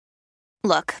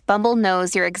Look, Bumble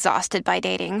knows you're exhausted by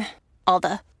dating. All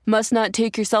the must not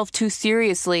take yourself too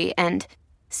seriously and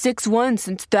 6'1"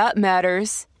 since that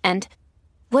matters. And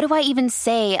what do I even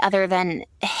say other than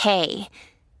hey?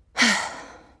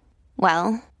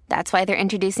 Well, that's why they're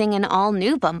introducing an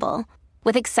all-new Bumble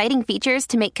with exciting features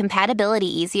to make compatibility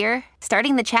easier,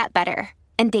 starting the chat better,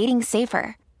 and dating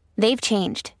safer. They've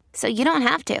changed, so you don't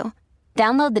have to.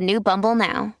 Download the new Bumble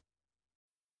now.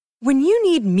 When you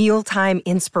need mealtime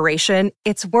inspiration,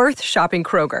 it's worth shopping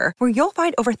Kroger, where you'll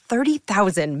find over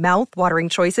 30,000 mouth-watering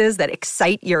choices that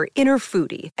excite your inner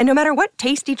foodie. And no matter what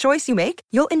tasty choice you make,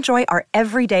 you'll enjoy our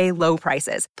everyday low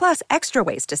prices, plus extra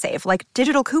ways to save, like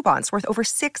digital coupons worth over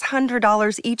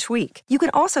 $600 each week. You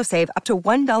can also save up to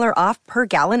 $1 off per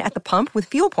gallon at the pump with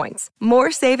fuel points.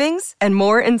 More savings and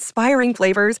more inspiring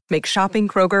flavors make shopping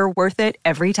Kroger worth it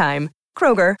every time.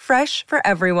 Kroger, fresh for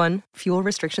everyone. Fuel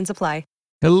restrictions apply.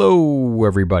 Hello,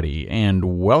 everybody,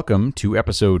 and welcome to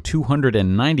episode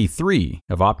 293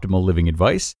 of Optimal Living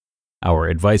Advice, our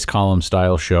advice column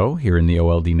style show here in the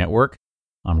OLD network,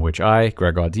 on which I,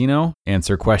 Greg Audino,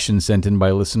 answer questions sent in by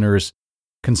listeners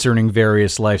concerning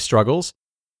various life struggles.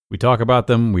 We talk about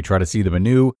them, we try to see them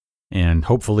anew, and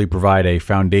hopefully provide a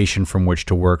foundation from which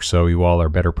to work so you all are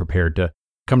better prepared to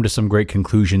come to some great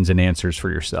conclusions and answers for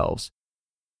yourselves.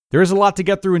 There is a lot to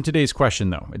get through in today's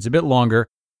question, though. It's a bit longer.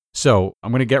 So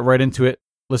I'm going to get right into it.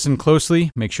 Listen closely,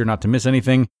 make sure not to miss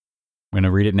anything. I'm going to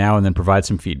read it now and then provide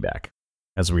some feedback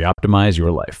as we optimize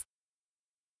your life.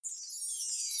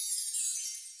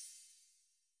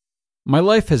 My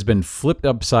life has been flipped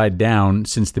upside down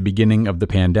since the beginning of the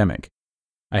pandemic.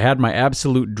 I had my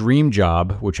absolute dream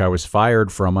job, which I was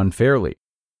fired from unfairly.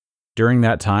 During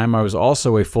that time, I was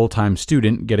also a full-time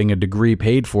student getting a degree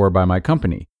paid for by my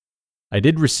company. I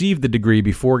did receive the degree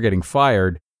before getting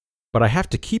fired, but I have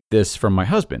to keep this from my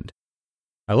husband.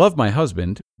 I love my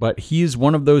husband, but he is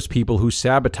one of those people who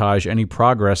sabotage any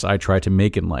progress I try to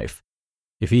make in life.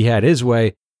 If he had his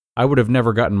way, I would have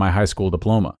never gotten my high school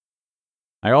diploma.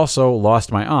 I also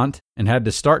lost my aunt and had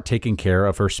to start taking care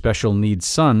of her special needs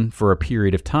son for a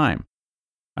period of time.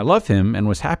 I love him and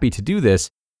was happy to do this,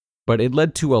 but it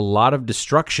led to a lot of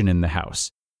destruction in the house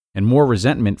and more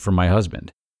resentment from my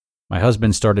husband. My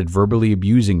husband started verbally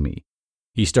abusing me.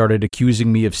 He started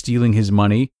accusing me of stealing his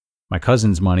money, my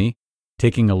cousin's money,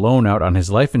 taking a loan out on his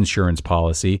life insurance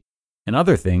policy, and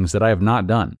other things that I have not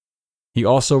done. He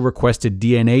also requested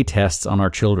DNA tests on our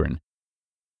children.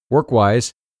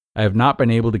 Work-wise, I have not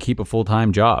been able to keep a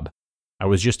full-time job. I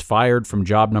was just fired from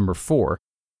job number 4,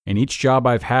 and each job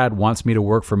I've had wants me to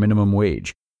work for minimum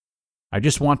wage. I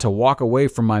just want to walk away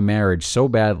from my marriage so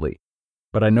badly,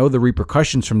 but I know the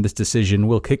repercussions from this decision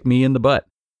will kick me in the butt.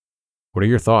 What are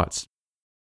your thoughts?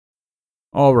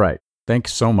 All right.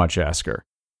 Thanks so much, Asker.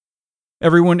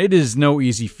 Everyone, it is no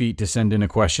easy feat to send in a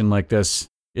question like this.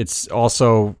 It's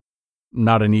also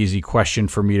not an easy question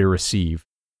for me to receive.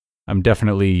 I'm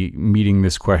definitely meeting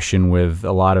this question with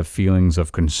a lot of feelings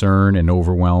of concern and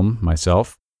overwhelm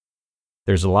myself.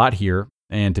 There's a lot here,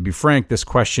 and to be frank, this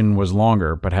question was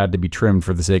longer, but had to be trimmed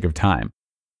for the sake of time.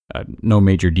 No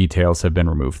major details have been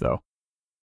removed, though.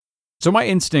 So my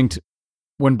instinct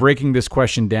when breaking this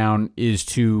question down is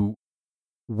to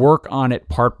work on it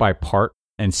part by part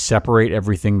and separate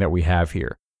everything that we have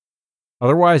here.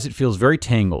 Otherwise, it feels very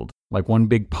tangled, like one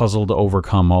big puzzle to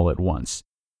overcome all at once.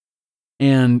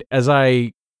 And as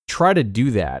I try to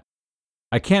do that,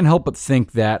 I can't help but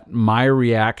think that my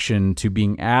reaction to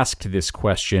being asked this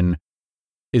question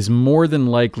is more than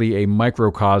likely a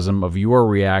microcosm of your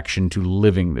reaction to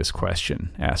living this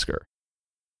question, Asker.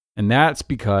 And that's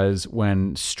because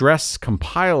when stress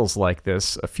compiles like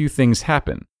this, a few things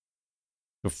happen.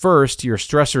 But first, your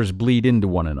stressors bleed into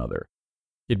one another.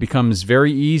 It becomes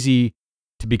very easy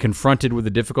to be confronted with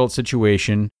a difficult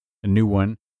situation, a new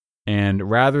one, and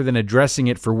rather than addressing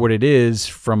it for what it is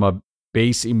from a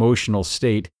base emotional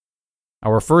state,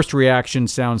 our first reaction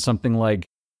sounds something like,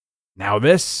 now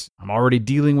this, I'm already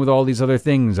dealing with all these other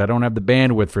things, I don't have the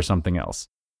bandwidth for something else.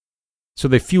 So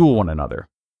they fuel one another.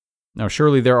 Now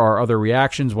surely there are other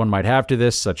reactions one might have to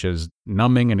this, such as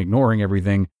numbing and ignoring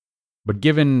everything, but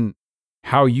given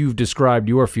how you've described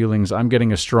your feelings, I'm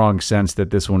getting a strong sense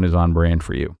that this one is on brand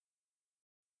for you.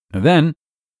 Now then,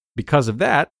 because of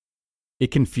that, it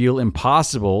can feel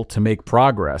impossible to make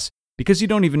progress because you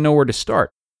don't even know where to start.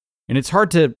 And it's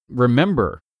hard to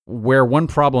remember where one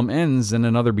problem ends and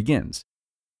another begins.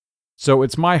 So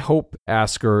it's my hope,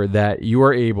 Asker, that you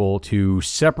are able to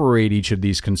separate each of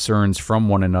these concerns from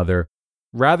one another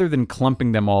rather than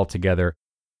clumping them all together,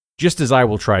 just as I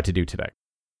will try to do today.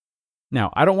 Now,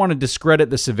 I don't want to discredit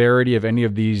the severity of any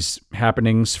of these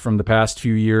happenings from the past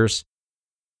few years.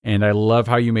 And I love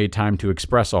how you made time to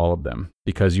express all of them,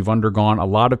 because you've undergone a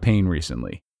lot of pain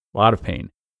recently, a lot of pain,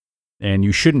 and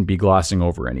you shouldn't be glossing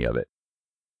over any of it.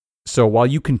 So while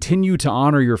you continue to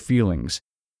honor your feelings,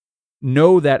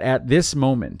 know that at this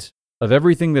moment of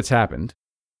everything that's happened,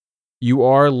 you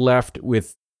are left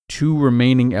with two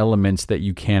remaining elements that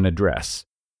you can address.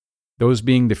 Those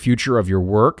being the future of your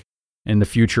work and the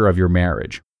future of your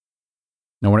marriage.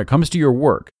 Now, when it comes to your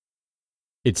work,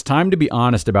 it's time to be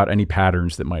honest about any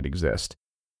patterns that might exist.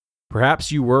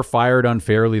 Perhaps you were fired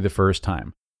unfairly the first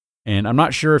time. And I'm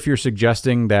not sure if you're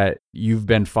suggesting that you've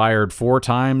been fired 4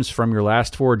 times from your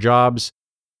last 4 jobs,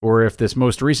 or if this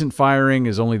most recent firing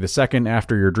is only the second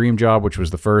after your dream job, which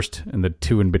was the first, and the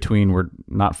 2 in between were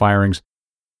not firings.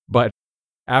 But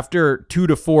after 2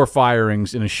 to 4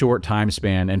 firings in a short time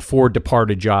span and 4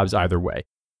 departed jobs either way,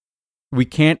 we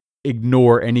can't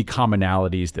ignore any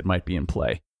commonalities that might be in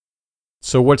play.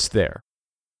 So what's there?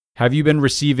 Have you been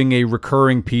receiving a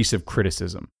recurring piece of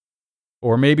criticism?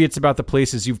 Or maybe it's about the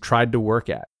places you've tried to work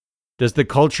at. Does the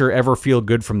culture ever feel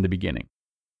good from the beginning?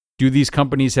 Do these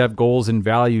companies have goals and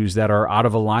values that are out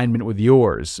of alignment with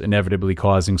yours, inevitably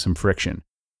causing some friction?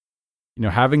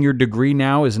 Having your degree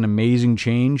now is an amazing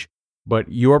change,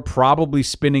 but you're probably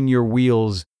spinning your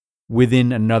wheels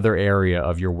within another area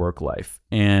of your work life.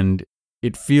 And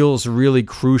it feels really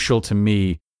crucial to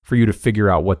me for you to figure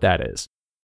out what that is.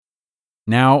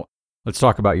 Now, let's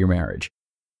talk about your marriage.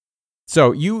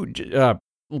 So you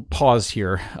pause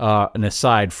here, an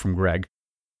aside from Greg.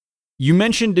 You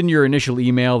mentioned in your initial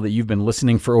email that you've been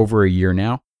listening for over a year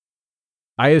now.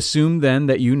 I assume then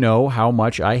that you know how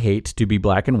much I hate to be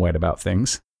black and white about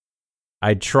things.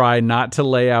 I try not to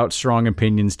lay out strong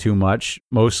opinions too much,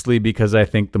 mostly because I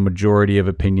think the majority of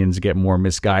opinions get more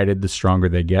misguided the stronger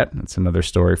they get. That's another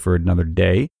story for another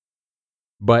day.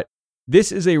 But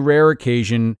this is a rare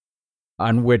occasion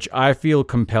on which I feel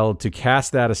compelled to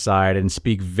cast that aside and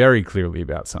speak very clearly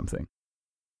about something.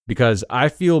 Because I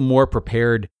feel more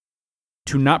prepared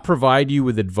to not provide you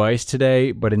with advice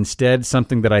today, but instead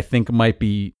something that I think might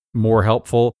be more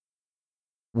helpful.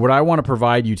 What I want to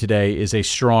provide you today is a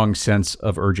strong sense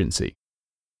of urgency.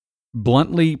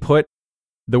 Bluntly put,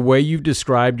 the way you've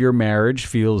described your marriage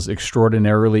feels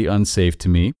extraordinarily unsafe to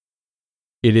me.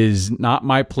 It is not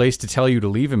my place to tell you to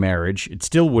leave a marriage. It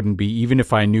still wouldn't be, even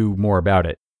if I knew more about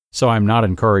it. So I'm not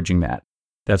encouraging that.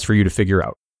 That's for you to figure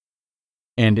out.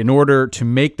 And in order to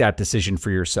make that decision for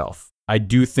yourself, I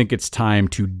do think it's time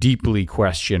to deeply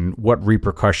question what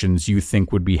repercussions you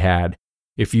think would be had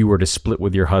if you were to split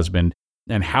with your husband,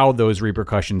 and how those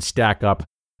repercussions stack up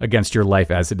against your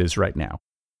life as it is right now.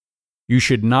 You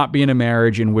should not be in a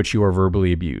marriage in which you are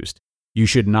verbally abused. You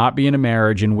should not be in a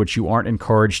marriage in which you aren't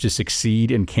encouraged to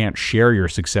succeed and can't share your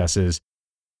successes.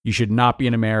 You should not be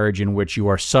in a marriage in which you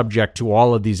are subject to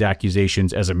all of these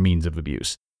accusations as a means of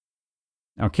abuse.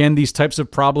 Now, can these types of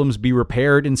problems be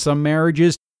repaired in some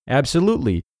marriages?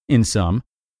 Absolutely, in some.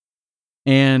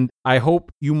 And I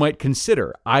hope you might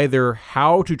consider either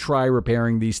how to try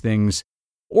repairing these things,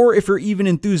 or if you're even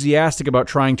enthusiastic about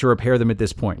trying to repair them at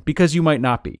this point, because you might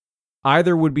not be.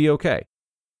 Either would be okay.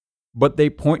 But they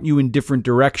point you in different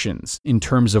directions in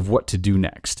terms of what to do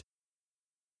next.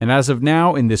 And as of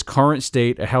now, in this current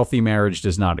state, a healthy marriage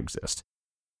does not exist.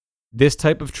 This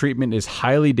type of treatment is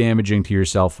highly damaging to your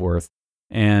self-worth,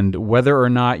 and whether or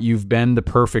not you've been the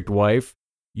perfect wife,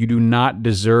 you do not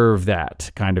deserve that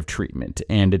kind of treatment,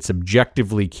 and it's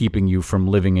objectively keeping you from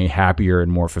living a happier and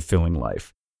more fulfilling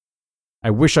life.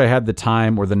 I wish I had the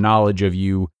time or the knowledge of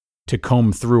you to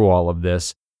comb through all of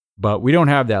this, but we don't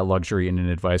have that luxury in an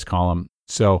advice column.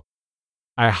 So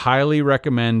I highly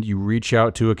recommend you reach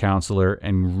out to a counselor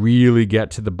and really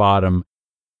get to the bottom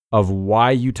of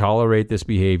why you tolerate this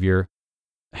behavior,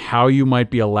 how you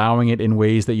might be allowing it in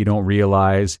ways that you don't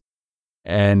realize,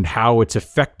 and how it's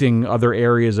affecting other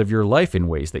areas of your life in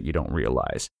ways that you don't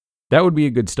realize. That would be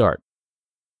a good start.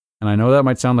 And I know that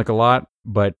might sound like a lot,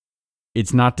 but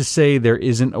it's not to say there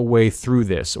isn't a way through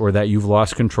this or that you've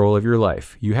lost control of your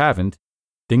life. You haven't.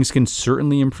 Things can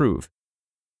certainly improve,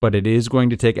 but it is going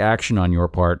to take action on your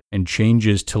part and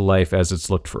changes to life as it's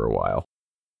looked for a while.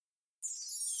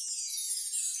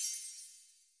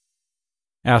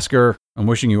 Asker, I'm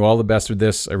wishing you all the best with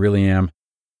this. I really am.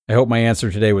 I hope my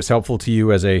answer today was helpful to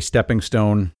you as a stepping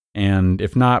stone, and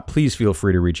if not, please feel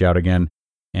free to reach out again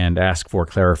and ask for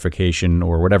clarification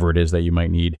or whatever it is that you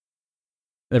might need.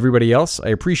 Everybody else, I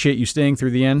appreciate you staying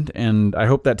through the end, and I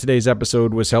hope that today's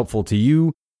episode was helpful to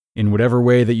you in whatever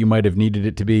way that you might have needed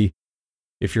it to be.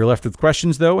 If you're left with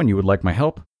questions, though, and you would like my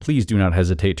help, please do not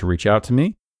hesitate to reach out to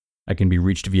me. I can be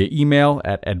reached via email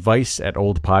at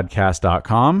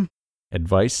advice@oldpodcast.com.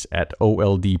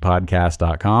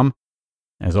 advice@oldpodcast.com.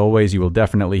 As always, you will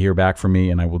definitely hear back from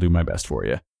me, and I will do my best for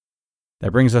you.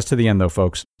 That brings us to the end, though,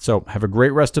 folks. So have a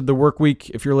great rest of the work week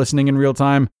if you're listening in real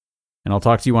time, and I'll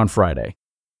talk to you on Friday,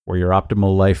 where your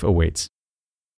optimal life awaits.